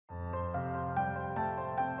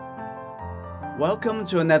Welcome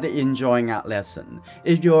to another Enjoying Art lesson.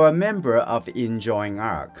 If you're a member of Enjoying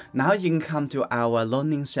Art, now you can come to our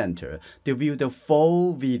Learning Center to view the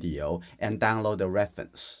full video and download the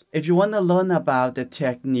reference. If you want to learn about the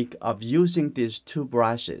technique of using these two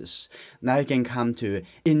brushes, now you can come to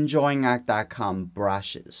enjoyingart.com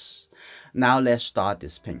brushes. Now let's start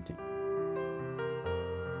this painting.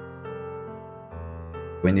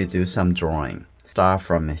 When you do some drawing, start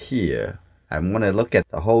from here. I'm going to look at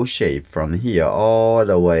the whole shape from here all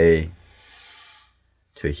the way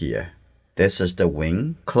to here. This is the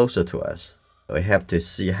wing closer to us. We have to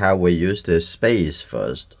see how we use the space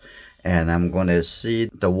first. And I'm going to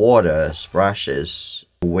see the water splashes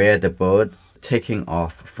where the bird taking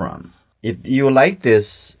off from. If you like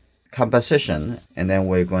this composition, and then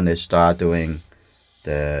we're going to start doing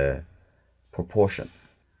the proportion.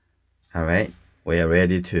 All right, we are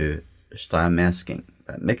ready to start masking.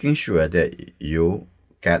 Making sure that you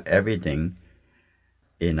get everything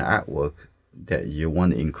in the artwork that you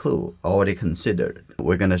want to include already considered.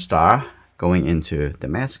 We're going to start going into the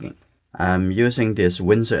masking. I'm using this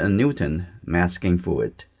Winsor & Newton masking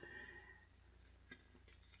fluid.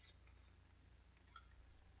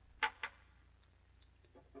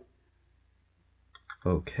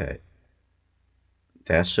 Okay,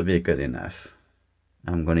 that should be good enough.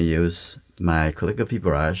 I'm going to use my calligraphy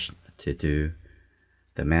brush to do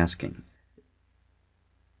the masking.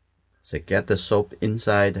 So get the soap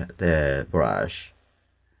inside the brush.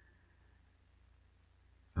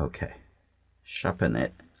 Okay, sharpen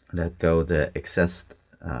it. Let go the excess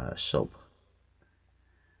soap.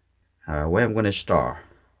 Where I'm going to start,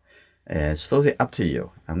 it's totally up to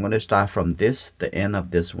you. I'm going to start from the end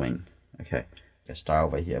of this wing. Okay, let's start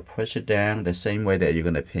over here. Push it down the same way that you're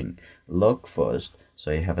going to paint. Look first,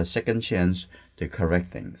 so you have a second chance to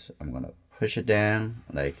correct things. I'm going to push it down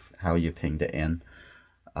like how you paint the end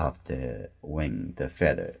of the wing, the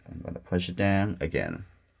feather. I'm going to push it down again.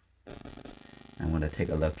 I'm going to take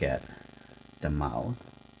a look at the mouth.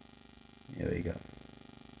 Here we go.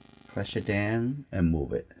 Press it down and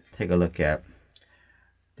move it. Take a look at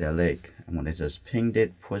the leg. I'm going to just paint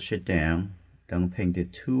it, push it down. Don't paint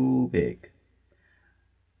it too big.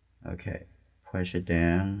 Okay, push it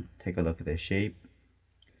down. Take a look at the shape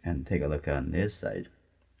and take a look on this side.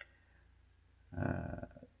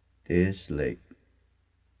 This leg,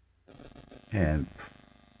 and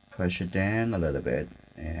push it down a little bit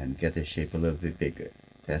and get the shape a little bit bigger.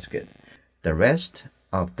 That's good. The rest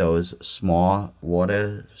of those small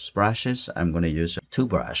water splashes, I'm going to use a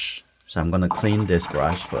toothbrush. So I'm going to clean this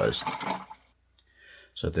brush first.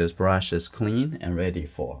 So this brush is clean and ready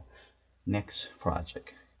for next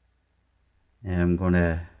project. And I'm going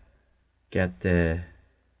to get the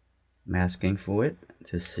masking fluid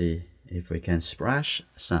to see if we can splash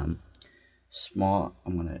some small.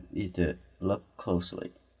 I'm going to need to look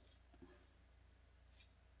closely.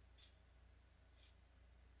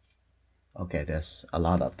 Okay, there's a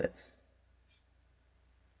lot of this.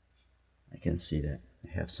 I can see that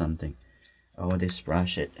I have something. I already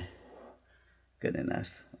splash it good enough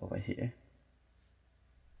over here.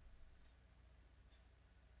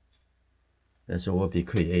 This will be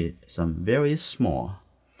create some very small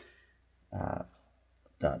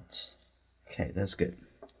dots. Okay, that's good.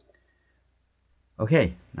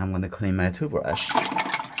 Okay, now I'm going to clean my toothbrush.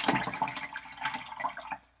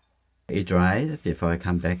 It dried before I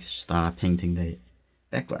come back, start painting the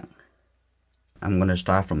background. I'm going to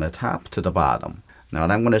start from the top to the bottom. Now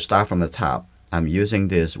I'm going to start from the top. I'm using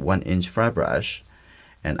this 1-inch flat brush,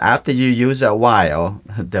 and after you use it a while,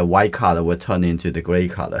 the white color will turn into the gray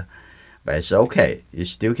color. But it's okay. You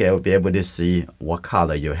still can be able to see what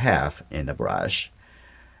color you have in the brush.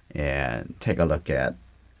 And take a look at,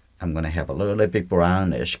 I'm going to have a little bit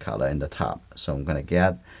brownish color in the top. So I'm going to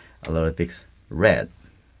get a little bit red.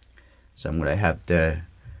 So I'm going to have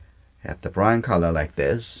the brown color like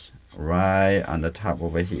this right on the top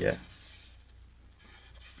over here.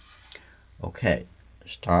 Okay,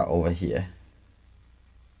 start over here.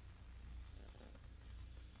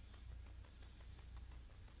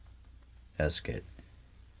 That's good.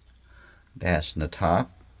 That's the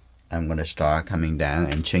top. I'm going to start coming down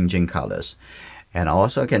and changing colors. And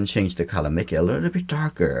also can change the color, make it a little bit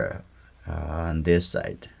darker on this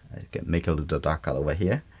side. I can make a little dark color over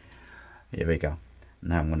here. Here we go.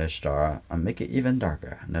 Now I'm going to start and make it even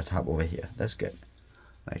darker on the top over here. That's good.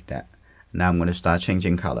 Like that. Now I'm going to start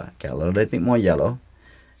changing color. Get a little bit more yellow.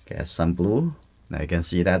 Get some blue. Now you can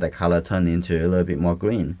see that the color turned into a little bit more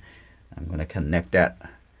green. I'm going to connect that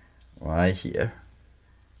right here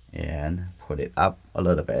and put it up a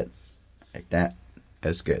little bit like that.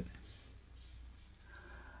 That's good.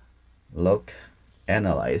 Look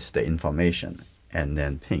analyze the information and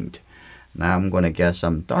then paint. Now I'm going to get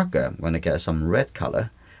some darker. I'm going to get some red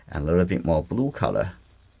color and a little bit more blue color.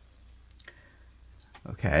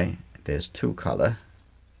 Okay, there's two color.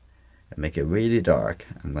 Make it really dark.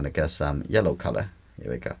 I'm going to get some yellow color.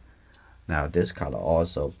 Here we go. Now this color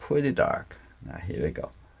also pretty dark. Now here we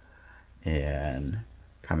go. And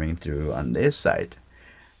coming through on this side.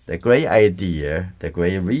 The great idea, the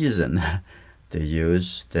great reason to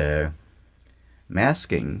use the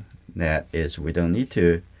masking, that is we don't need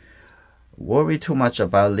to worry too much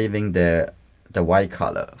about leaving the white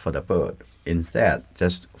color for the bird. Instead,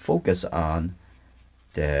 just focus on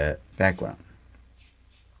the background.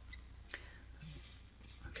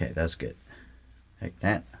 Okay, that's good. Like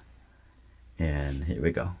that. And here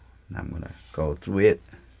we go. Now I'm gonna go through it.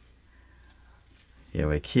 Here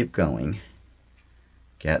we keep going.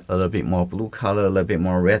 Get a little bit more blue color, a little bit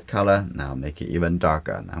more red color. Now make it even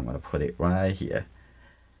darker. Now I'm gonna put it right here.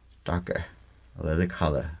 Darker, a little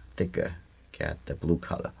color, thicker. Get the blue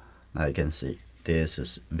color. Now you can see this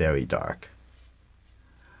is very dark.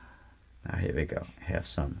 Now here we go. Have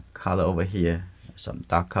some color over here, some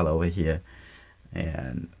dark color over here,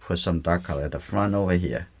 and put some dark color at the front over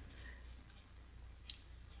here.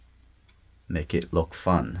 Make it look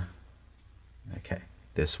fun. Okay,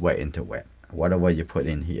 this wet into wet. Whatever you put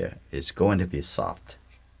in here is going to be soft.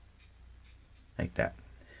 Like that.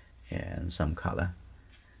 And some color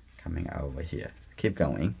coming out over here. Keep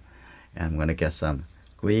going. And I'm going to get some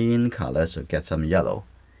green color, so get some yellow.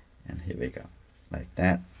 And here we go. Like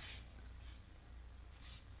that.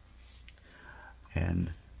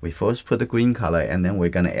 And we first put the green color, and then we're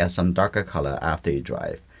going to add some darker color after you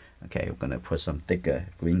dry. Okay, we're going to put some thicker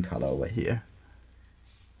green color over here.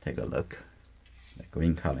 Take a look. The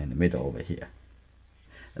green color in the middle over here.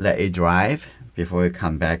 Let it dry before we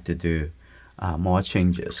come back to do more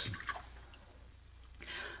changes.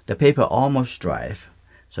 The paper almost dry,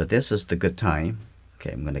 so this is the good time.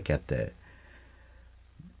 Okay, I'm going to get the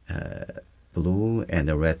blue and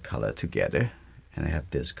the red color together, and I have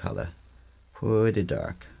this color pretty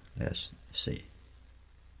dark. Let's see.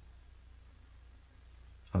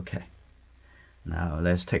 Okay, now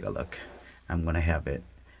let's take a look. I'm going to have it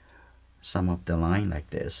sum up the line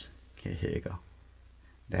like this. Okay, here you go.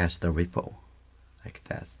 That's the ripple, like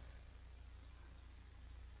that.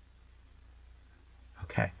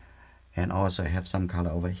 Okay, and also have some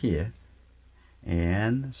color over here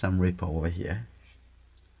and some ripple over here.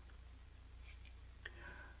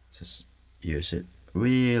 Just use it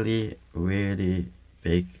really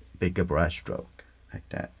bigger brush stroke like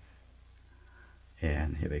that.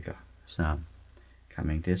 And here we go. Some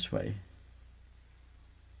coming this way.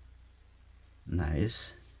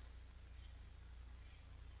 Nice.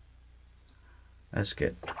 That's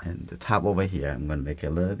good. And the top over here, I'm going to make it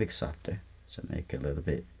a little bit softer. So make it a little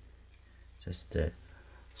bit just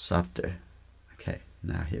softer. Okay,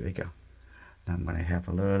 now here we go. Now I'm going to have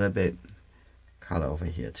a little bit color over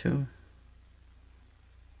here too.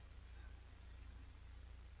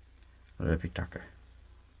 A little bit darker.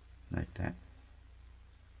 Like that.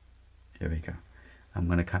 Here we go. I'm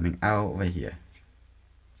going to coming out over here.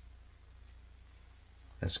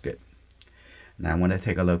 That's good. Now I'm going to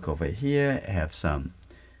take a look over here. I have some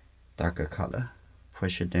darker color.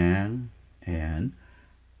 Push it down and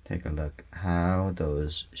take a look how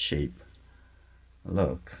those shape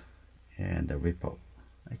look, and the ripple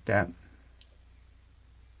like that.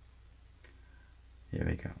 Here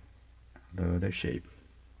we go. A little shape.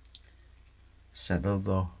 Set a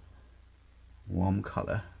little warm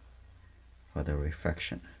color for the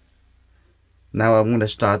reflection. Now I'm going to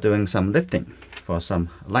start doing some lifting for some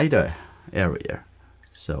lighter area.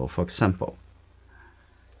 So for example,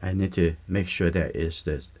 I need to make sure that is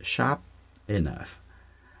this sharp enough.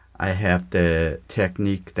 I have the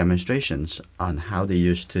technique demonstrations on how to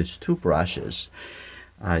use these two brushes.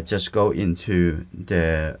 Just go into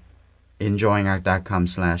the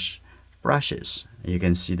enjoyingart.com/brushes. You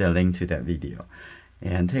can see the link to that video.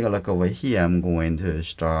 And take a look over here. I'm going to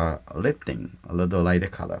start lifting a little lighter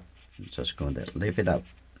color. Just going to lift it up.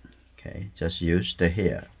 Okay, just use the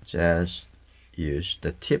hair. Just use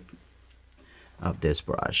the tip of this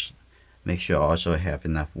brush. Make sure also have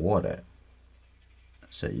enough water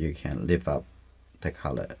so you can lift up the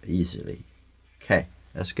color easily. Okay,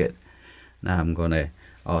 that's good. Now I'm gonna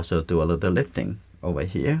also do a little lifting over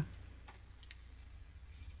here.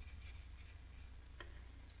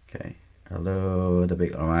 Okay, a little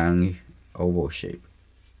bit around oval shape.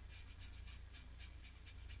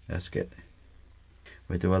 That's good.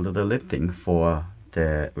 We do a little lifting for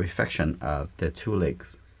the reflection of the two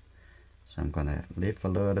legs. So I'm gonna lift a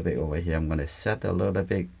little bit over here. I'm gonna set a little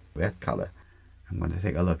bit red color. I'm going to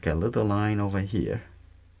take a look at a little line over here.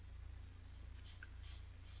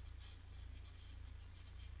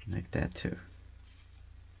 Like that too.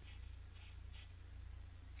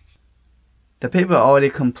 The paper already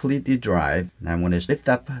completely dry. Now I'm going to lift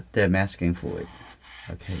up the masking fluid.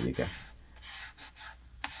 Okay, here you go.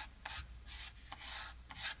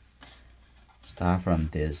 Start from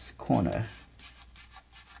this corner.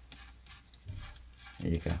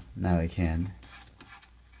 There you go. Now I can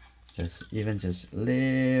just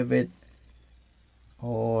leave it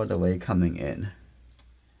all the way coming in.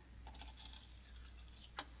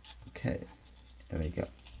 Okay, there we go.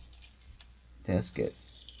 That's good.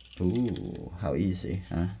 Ooh, how easy,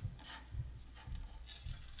 huh?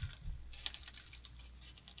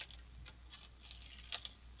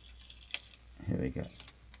 Here we go.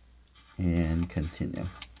 And continue.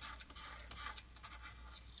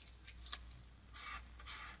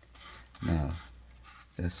 Now,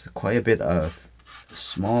 there's quite a bit of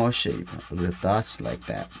small shape with dots like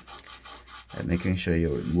that. And making sure you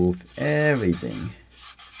remove everything.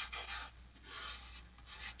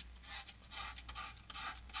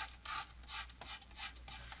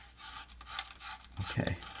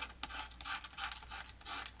 Okay.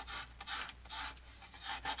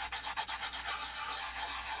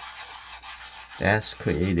 That's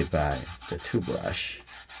created by the toothbrush.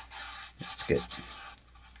 That's good.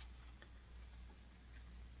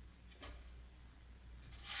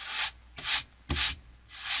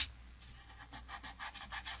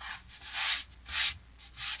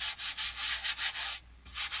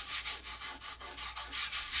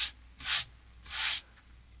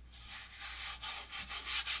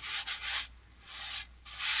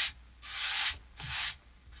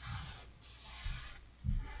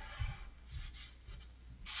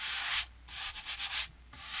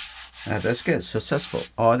 That's good, successful.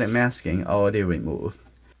 All the masking already removed.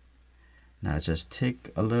 Now just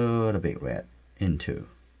take a little bit red into.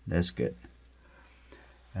 That's good.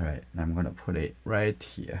 Alright, now I'm gonna put it right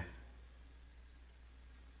here.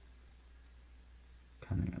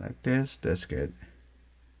 Coming like this, that's good.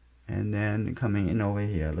 And then coming in over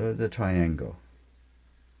here, a little triangle.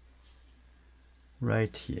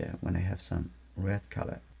 Right here, when I have some red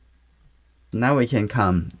color. Now we can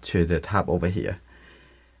come to the top over here.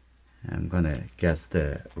 I'm gonna get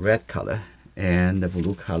the red color and the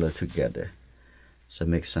blue color together, so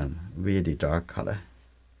make some really dark color.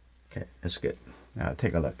 Okay, that's good. Now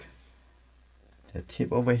take a look. The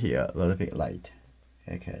tip over here a little bit light.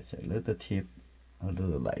 Okay, so a little tip, a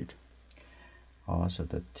little light. Also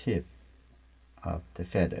the tip of the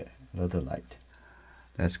feather a little light.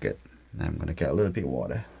 That's good. Now I'm gonna get a little bit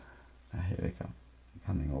water. Now here we go.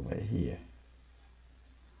 Coming over here.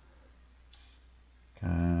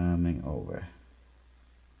 Coming over.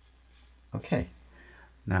 Okay,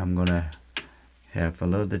 now I'm gonna have a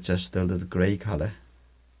little, just a little gray color.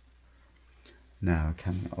 Now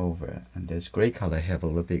coming over, and this gray color have a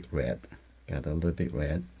little bit red. Got a little bit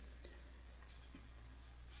red.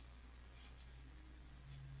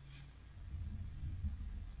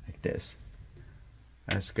 Like this.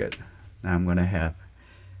 That's good. Now I'm gonna have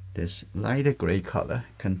this lighter gray color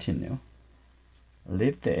continue.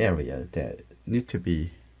 Leave the area that need to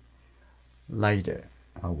be lighter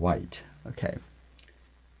or white. Okay,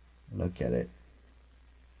 look at it.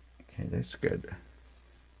 Okay, that's good.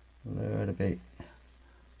 A little bit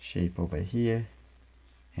shape over here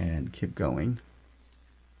and keep going.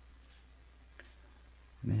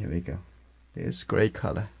 And here we go. This gray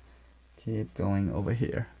color. Keep going over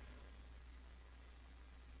here.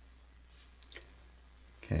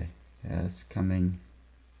 Okay, that's coming.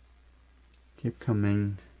 Keep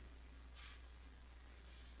coming.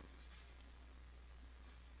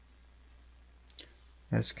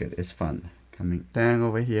 That's good, it's fun. Coming down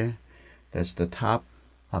over here, that's the top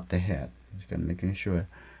of the head. Just gonna making sure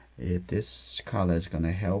this color is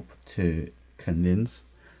gonna help to condense.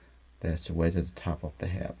 That's the way to the top of the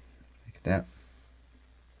head, like that.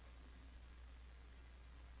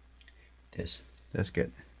 That's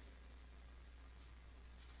good.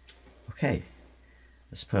 Okay,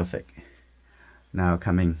 that's perfect. Now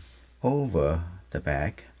coming over the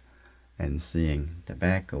back and seeing the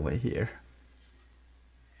back over here.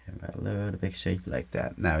 Have a little big shape like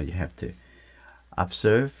that. Now you have to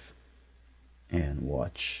observe and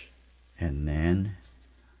watch, and then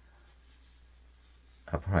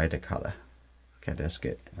apply the color. Okay, that's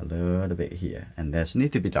good. A little bit here, and this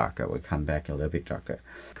need to be darker. We'll come back a little bit darker.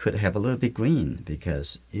 Could have a little bit green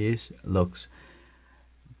because it looks,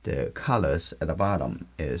 the colors at the bottom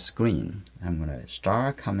is green. I'm gonna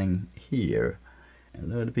start coming here, a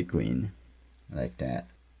little bit green, like that.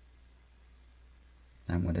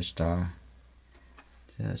 I'm gonna start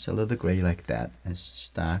there's a little gray like that, and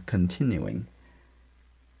start continuing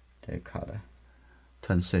the color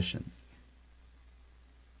transition.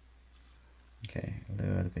 Okay, a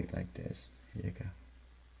little bit like this. Here you go.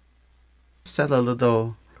 Set a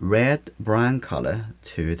little red brown color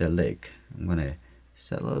to the lake. I'm gonna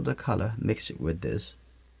set a little color, mix it with this.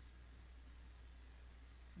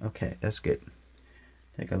 Okay, that's good.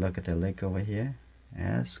 Take a look at the lake over here.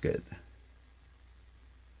 That's good.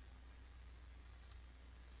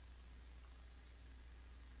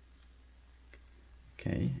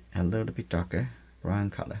 Okay, a little bit darker brown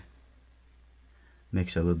color.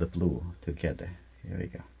 Mix a little blue together. Here we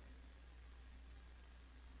go.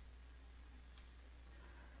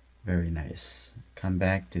 Very nice. Come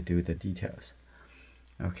back to do the details.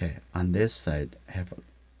 Okay, on this side, I have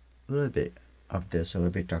a little bit of this, a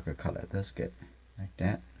little bit darker color. That's good. Like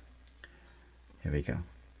that. Here we go.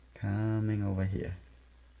 Coming over here.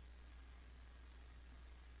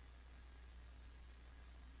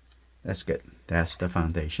 That's good. That's the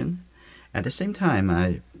foundation. At the same time,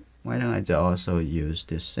 why don't I also use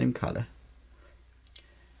this same color?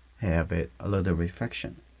 Have it a little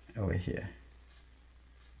reflection over here.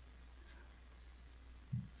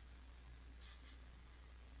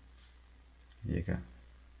 Here you go.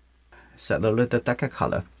 Set a little darker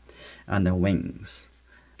color on the wings.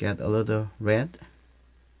 Get a little red,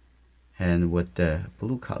 and with the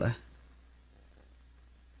blue color,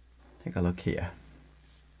 take a look here.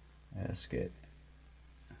 That's good.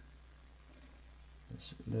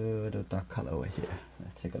 There's a little dark color over here.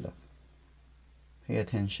 Let's take a look. Pay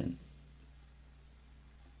attention.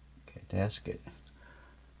 Okay, that's good.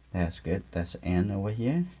 That's good. That's N over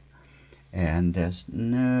here. And there's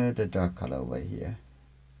another dark color over here.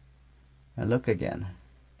 And look again.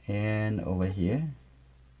 And over here.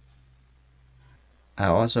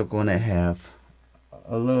 I'm also gonna have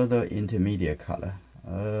a little intermediate color,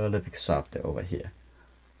 a little bit softer over here.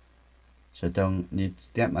 So don't need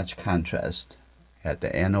that much contrast at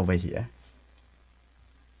the end over here.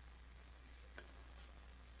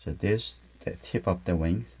 So this, the tip of the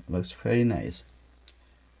wing looks very nice.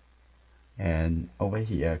 And over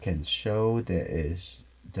here I can show there is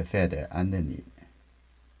the feather underneath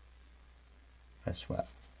as well.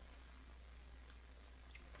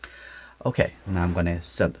 Okay, now I'm gonna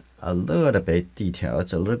set a little bit detail.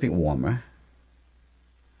 It's a little bit warmer.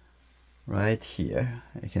 Right here,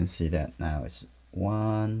 I can see that now it's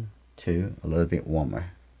 1, 2, a little bit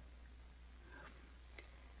warmer.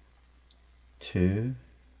 2,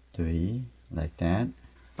 3, like that.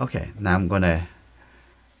 Okay, now I'm gonna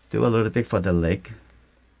do a little bit for the leg.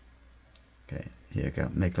 Okay, here you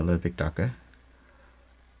go, make a little bit darker.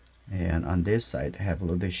 And on this side, have a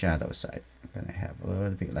little shadow side. I'm gonna have a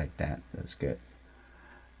little bit like that. That's good.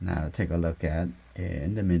 Now take a look at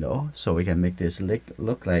in the middle, so we can make this leg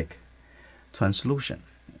look like translucent.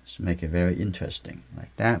 Let's make it very interesting,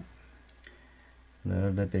 like that. A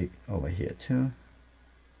little bit over here too.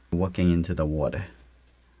 Walking into the water.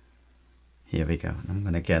 Here we go. I'm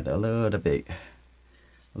gonna get a little bit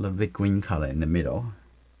green color in the middle.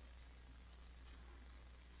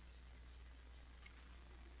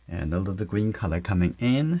 And a little green color coming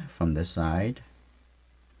in from the side.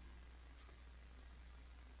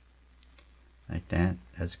 Like that.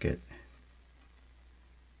 That's good.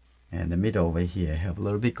 And the middle over here have a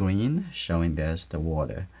little bit green, showing there's the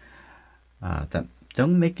water.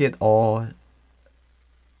 Don't make it all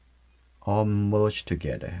merged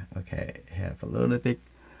together. Okay, have a little bit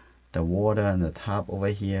the water on the top over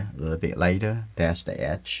here, a little bit lighter. That's the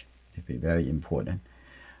edge. It'll be very important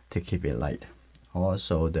to keep it light.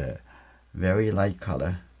 Also the very light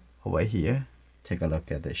color over here. Take a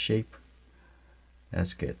look at the shape.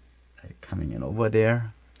 That's good. Coming in over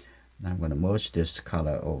there. Now I'm going to merge this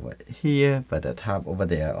color over here, but the top over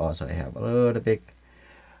there also have a little bit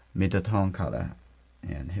middle tone color.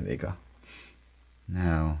 And here we go.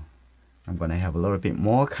 Now I'm going to have a little bit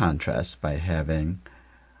more contrast by having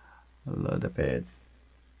a little bit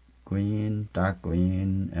green, dark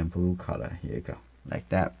green, and blue color. Here you go, like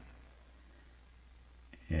that.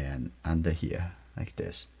 And under here, like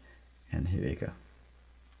this. And here we go.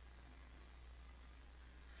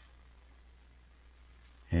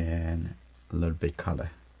 And a little bit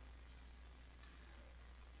color.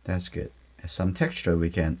 That's good. Some texture, we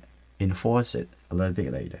can enforce it a little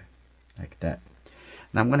bit later, like that.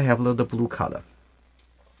 Now I'm gonna have a little blue color.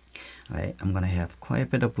 Alright, I'm gonna have quite a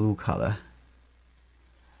bit of blue color.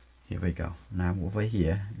 Here we go. Now over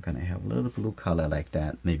here, I'm gonna have a little blue color like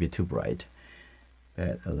that, maybe too bright.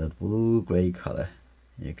 But a little blue gray color.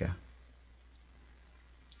 Here you go.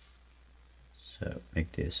 So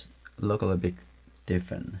make this look a little bit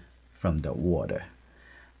different from the water.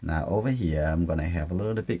 Now over here, I'm gonna have a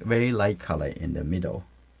little bit very light color in the middle.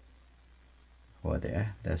 Over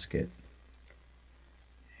there, that's good.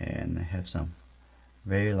 And I have some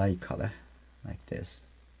very light color like this.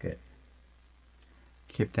 Good.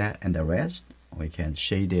 Keep that, and the rest we can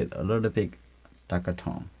shade it a little bit darker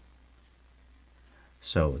tone,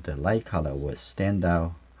 so the light color will stand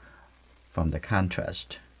out from the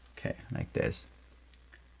contrast. Okay, like this.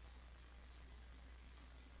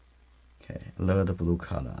 Okay, a little blue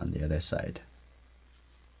color on the other side.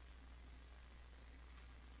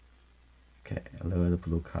 Okay, a little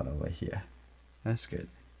blue color over here. That's good.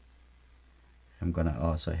 I'm gonna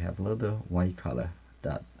also have a little white color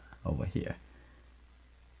dot over here.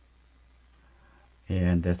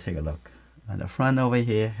 And take a look. On the front over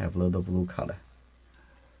here, have a little blue color.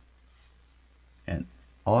 And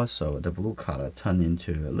also the blue color turn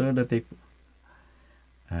into a little bit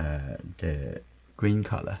the green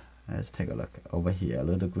color. Let's take a look over here, a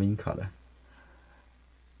little green color.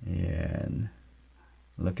 And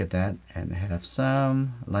look at that, and have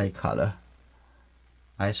some light color,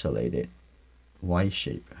 isolated white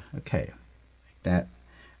shape. Okay, like that.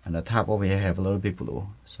 And the top over here have a little bit blue,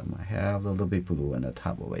 so I have a little bit blue on the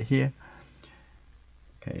top over here.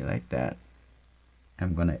 Okay, like that.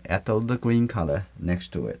 I'm gonna add a little green color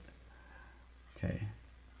next to it. Okay,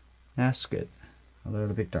 that's good. A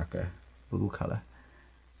little bit darker blue color,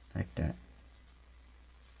 like that.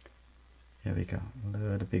 Here we go. A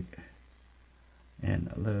little bit,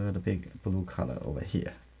 and a little bit blue color over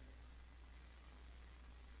here.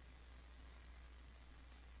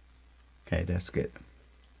 Okay, that's good.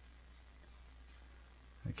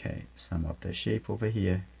 Okay, some of the shape over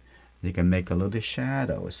here, you can make a little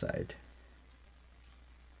shadow side.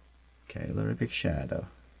 Okay, a little bit shadow.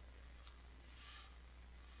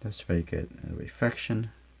 That's very good. A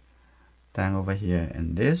reflection down over here,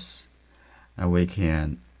 and this, and we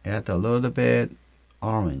can add a little bit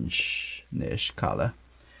orange-ish color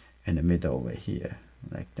in the middle over here,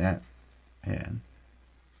 like that, and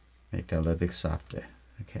make that a little bit softer.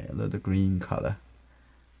 Okay, a little green color,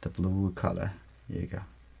 the blue color. Here you go,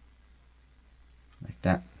 like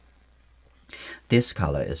that. This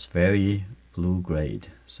color is very blue grade,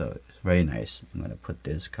 so it's very nice. I'm gonna put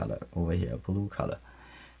this color over here, blue color.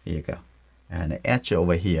 Here you go. And the edge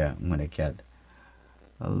over here, I'm gonna get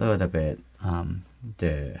a little bit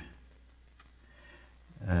the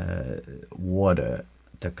water,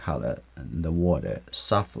 the color, and the water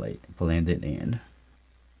softly blended in.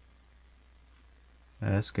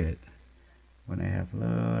 That's good. When I have a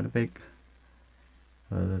little bit,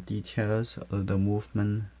 a little details, a little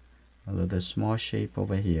movement, a little small shape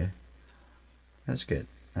over here. That's good,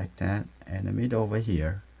 like that. And the middle over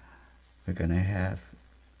here, we're gonna have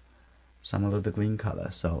some little green color.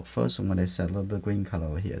 So first I'm gonna set a little green color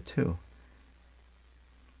over here too.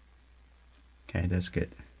 Okay, that's good,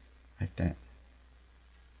 like that.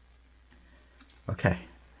 Okay,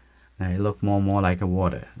 now it look more and more like a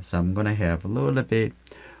water. So I'm gonna have a little bit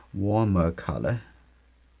warmer color,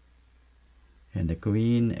 and the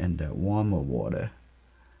green and the warmer water.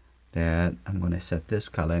 That I'm gonna set this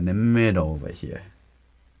color in the middle over here.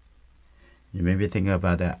 You may be thinking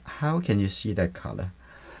about that. How can you see that color?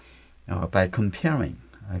 By comparing.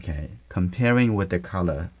 Okay, comparing with the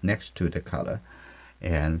color next to the color,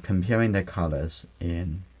 and comparing the colors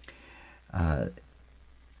in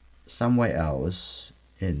somewhere else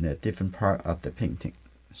in a different part of the painting.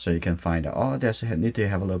 So you can find out, oh, there's need to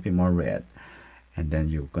have a little bit more red, and then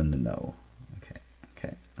you're gonna know.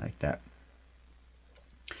 Okay, like that.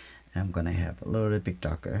 I'm gonna have a little bit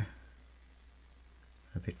darker,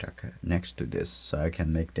 next to this, so I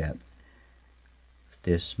can make that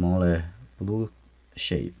this smaller blue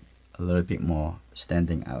shape a little bit more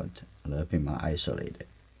standing out, a little bit more isolated.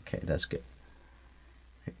 Okay, that's good.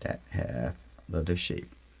 Like that, have a little shape.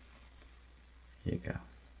 Here you go,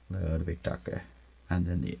 a little bit darker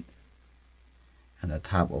underneath, and the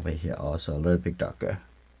top over here also a little bit darker,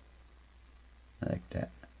 like that.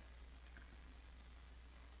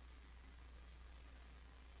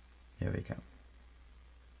 Here we go,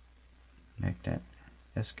 like that.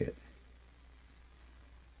 That's good.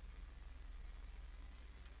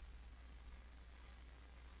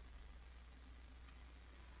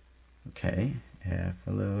 Okay, have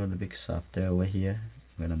a little bit softer over here.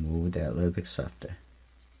 I'm gonna move that a little bit softer.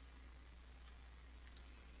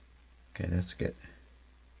 Okay, that's good.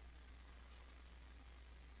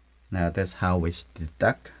 Now that's how we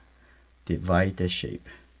divide the shape,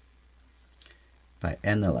 by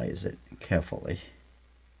analyze it carefully.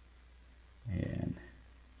 And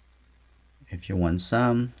if you want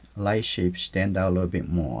some light shape stand out a little bit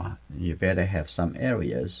more, you better have some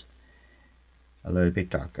areas a little bit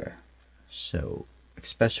darker, so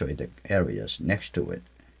especially the areas next to it.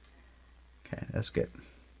 Okay, that's good.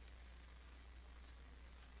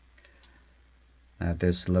 Now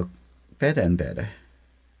this look better and better.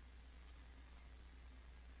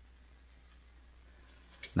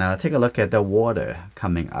 Now take a look at the water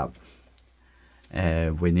coming up.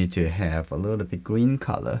 We need to have a little bit green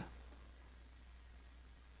color.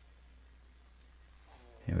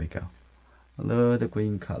 Here we go. A little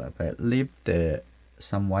green color, but leave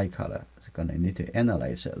some white color. So gonna need to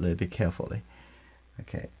analyze it a little bit carefully.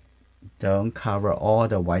 Okay, don't cover all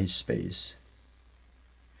the white space.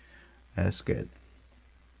 That's good.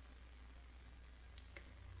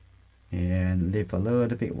 And leave a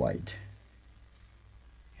little bit white.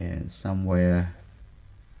 And somewhere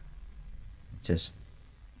just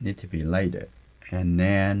need to be lighter, and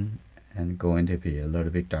then going to be a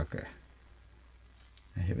little bit darker.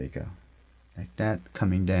 Here we go, like that,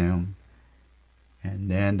 coming down,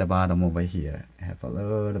 and then the bottom over here have a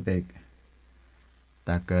little bit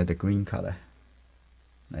darker, the green color,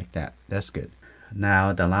 like that. That's good.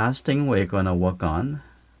 Now the last thing we're gonna work on,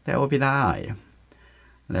 that will be the eye.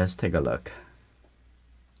 Let's take a look.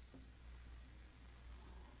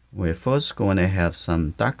 We're first going to have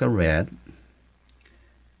some darker red.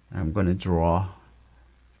 I'm going to draw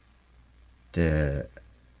the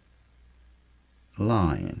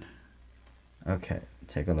line. Okay,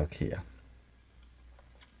 take a look here.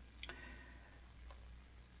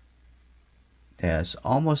 There's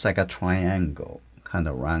almost like a triangle, kind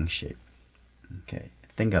of round shape. Okay,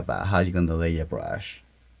 think about how you're going to lay your brush.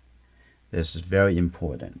 This is very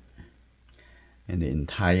important in the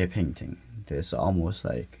entire painting. This is almost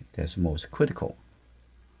like that's most critical.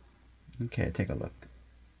 Okay, take a look.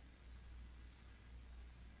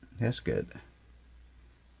 That's good.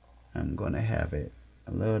 I'm gonna have it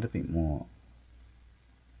a little bit more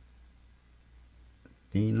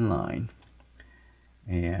thin line,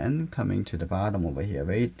 and coming to the bottom over here,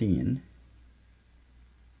 very thin.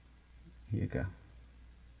 Here you go.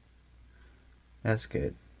 That's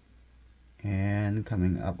good. And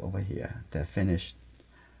coming up over here, that finished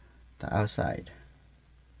the outside.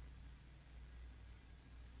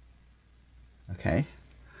 Okay,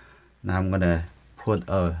 now I'm gonna put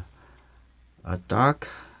a dark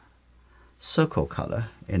circle color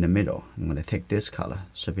in the middle. I'm gonna take this color,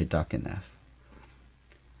 should be dark enough.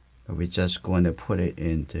 But we're just going to put it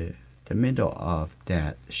into the middle of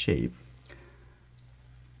that shape.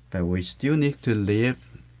 But we still need to leave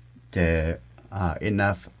the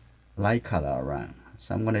enough light color around.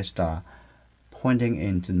 So I'm gonna start pointing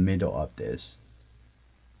into the middle of this.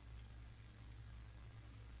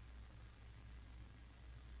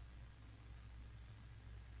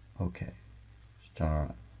 Okay,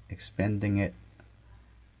 start expanding it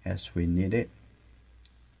as we need it.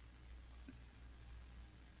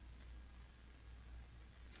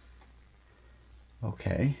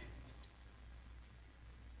 Okay.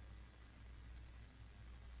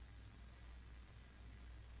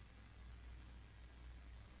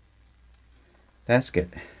 That's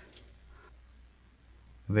good.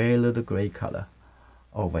 Very little gray color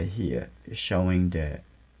over here showing the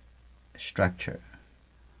structure.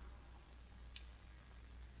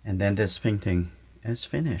 And then this painting is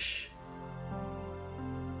finished.